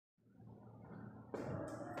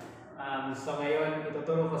So ngayon,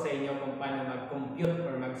 ituturo ko sa inyo kung paano mag-compute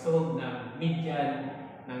or mag-solve ng median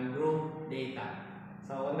ng group data.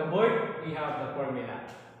 So on the board, we have the formula.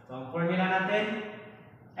 So ang formula natin,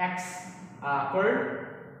 x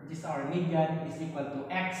curve, which is our median, is equal to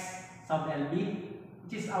x sub LB,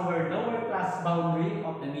 which is our lower class boundary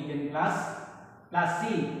of the median class, plus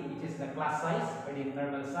C, which is the class size or the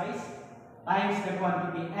interval size, times the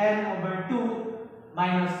quantity n over 2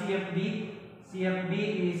 minus CFD. CFD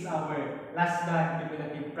is our less than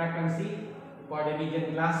cumulative frequency for the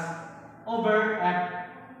median class over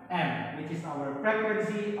FM, which is our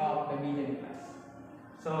frequency of the median class.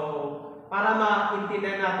 So, para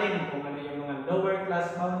maintindihan natin kung ano yung mga lower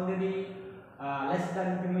class boundary, less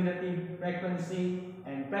than cumulative frequency,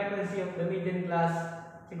 and frequency of the median class,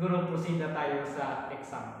 siguro proceed na tayo sa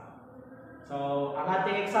example. So, ang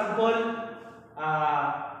ating example,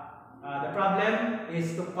 the problem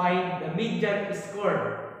is to find the median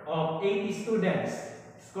score of 80 students.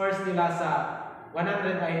 Scores nila sa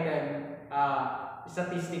 100 item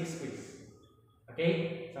statistics quiz.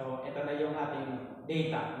 Okay? So, ito na yung ating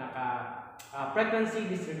data. Frequency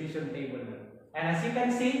distribution table na. And as you can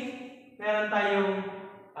see, meron tayong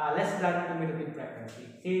less than cumulative frequency.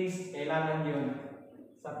 Since kailangan yun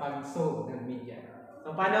sa pag-solve ng median.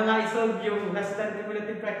 So, paano nga i-solve yung less than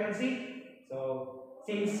cumulative frequency? So,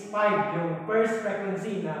 since 5 yung first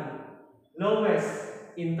frequency ng lowest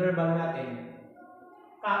interval natin,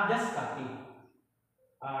 just copy.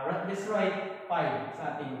 Just write 5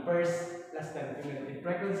 sa ating first less than cumulative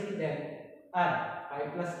frequency, then add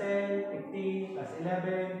 5 plus 10, 15, plus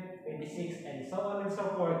 11, 26, and so on and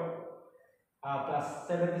so forth, plus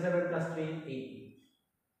 77 plus 3,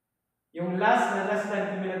 80. Yung last na less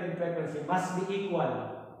than cumulative frequency must be equal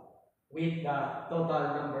with the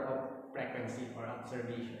total number of frequency or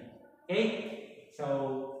observation. Okay? So,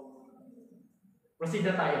 proceed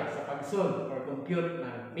na tayo sa pag-solve or compute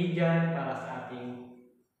ng median para sa ating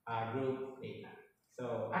group data.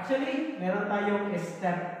 So, actually, meron tayong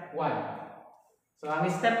step 1. So, ang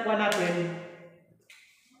step 1 natin,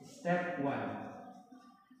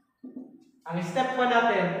 ang step 1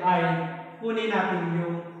 natin ay kunin natin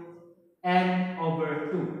yung n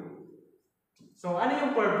over 2. So, ano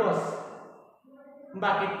yung purpose?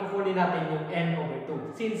 Bakit kukunin natin yung n over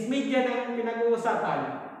 2? Since median ang pinag-uusapan,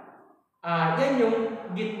 yan yung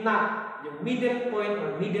gitna, yung middle point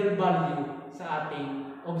or middle value sa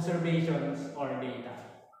ating observations or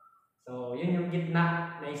data. So, yun yung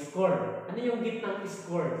gitna na score. Ano yung gitnang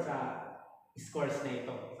score sa scores na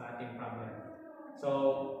ito sa ating problem? So,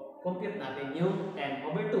 compute natin yung n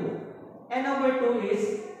over 2. n over 2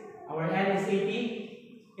 is, our n is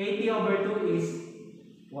 80. 80 over 2 is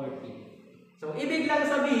 40. So, ibig lang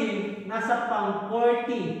sabihin, nasa pang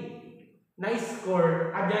 40 na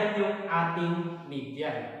score, adyan yung ating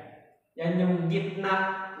median. Yan yung gitna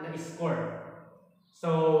na score.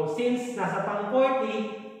 So, since nasa pang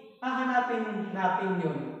 40, hahanapin natin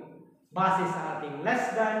yun base sa ating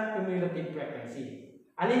less than cumulative frequency.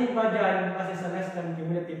 Alin ba dyan base sa less than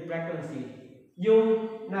cumulative frequency? Yung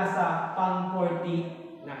nasa pang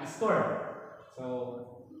 40 na score. So,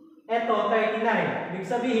 eto 39. Ibig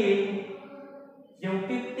sabihin, yung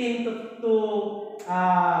 15 to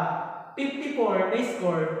 54 na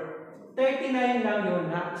score, 39 lang yun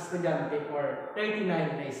na estudyante or 39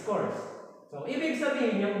 na scores. So, ibig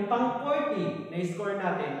sabihin, yung pang 40 na score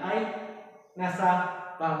natin ay nasa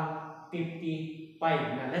pang 55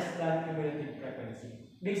 na less than cumulative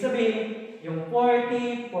frequency. Ibig sabihin, yung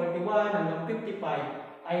 40, 41, hanggang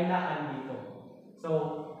 55 ay naandito. So,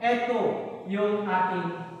 eto yung ating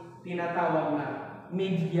tinatawag na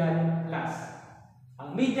median class.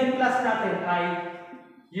 Ang median class natin ay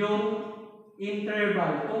yung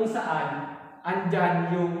interval kung saan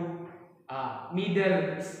andyan yung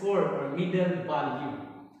middle score or middle value.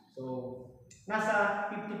 So, nasa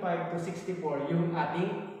 55 to 64 yung ating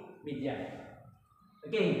median.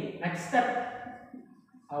 Okay, next step.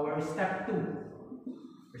 Our step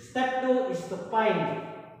 2. Step 2 is to find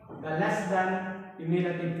the less than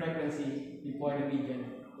cumulative frequency before the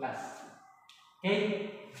median class. Okay?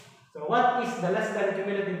 So, what is the less than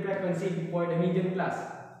cumulative frequency before the median class?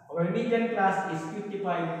 Our median class is 55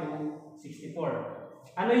 to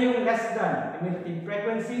 64. Ano yung less than cumulative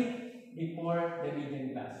frequency before the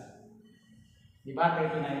median class? Diba?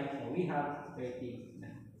 39. So, we have 39.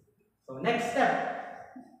 So, next step.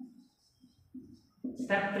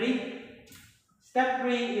 Step 3. Step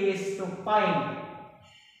 3 is to find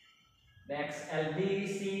the XLB,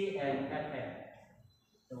 C, and FF.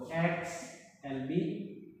 So, XLB.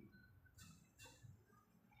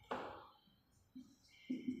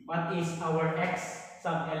 What is our X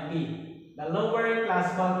sub LB? the lower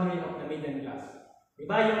class boundary of the median class.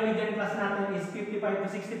 Diba yung median class natin is 55 to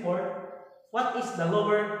 64? What is the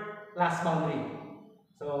lower class boundary?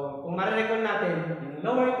 So, kung marirecall natin, yung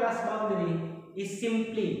lower class boundary is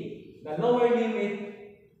simply the lower limit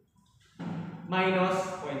minus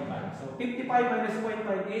 0.5. So, 55 minus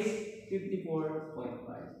 0.5 is 54.5.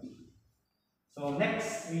 So,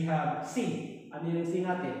 next, we have C. Ano yung C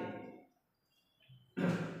natin?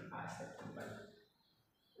 Step 5.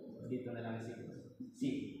 So, dito na lang C.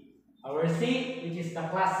 Our C, which is the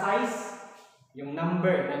class size, yung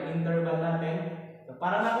number ng interval natin. So,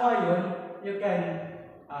 para nakuha yun, you can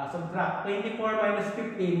subtract 24 minus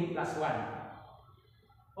 15 plus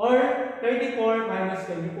 1. Or 34 minus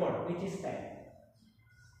 24, which is 10.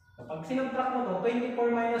 So, pag sinubtract mo to, 24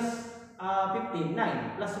 minus 15,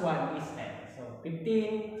 9, plus 1 is 10. So,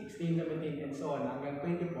 15, 16, 17, and so on, hanggang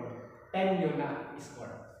 24. 10 yung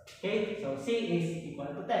na-score. Okay? So, C is equal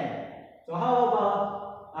to 10. So, how about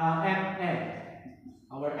Fn?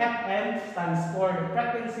 Our Fn stands for the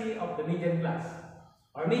frequency of the median class.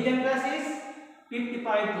 Our median class is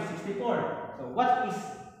 55 to 64. So, what is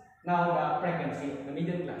now the frequency of the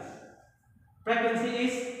median class?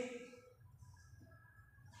 Frequency is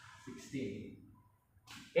 16.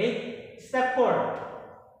 Okay? Step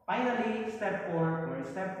 4. Finally, step 4,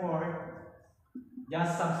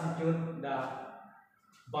 just substitute the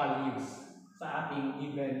values sa ating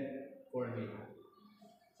given formula.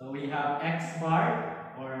 So, we have x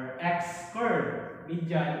bar or x curve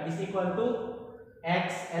median is equal to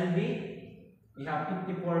x LB. We have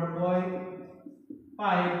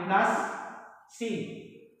 54.5 plus C.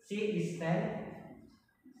 C is 10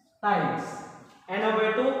 times n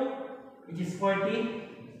over 2, which is 40,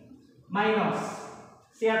 minus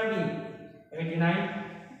CFB 39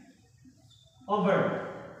 over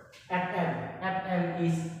Fn. Fn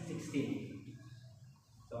is 16.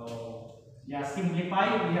 So, just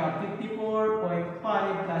simplify. We have 54.5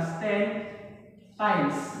 plus 10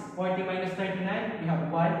 times 40 minus 39. We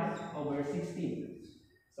have 1 over 16.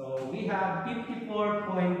 So, we have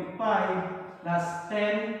 54.5 plus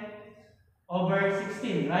 10 over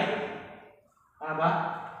 16, right? Tama ba?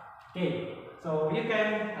 Okay. So, you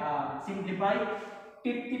can simplify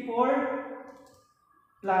 54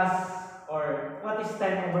 plus, or what is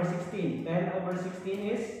 10 over 16? 10 over 16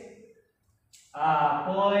 is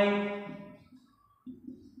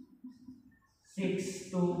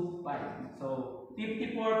 0.625. So,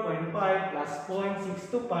 54.5 plus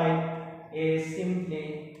 0.625 is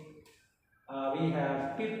simply, we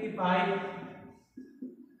have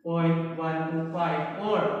 55.125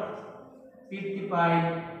 or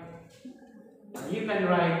 55, you can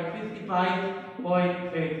write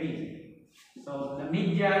 55.13. So, the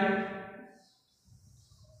median,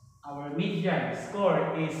 our median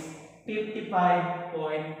score is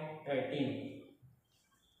 55.13.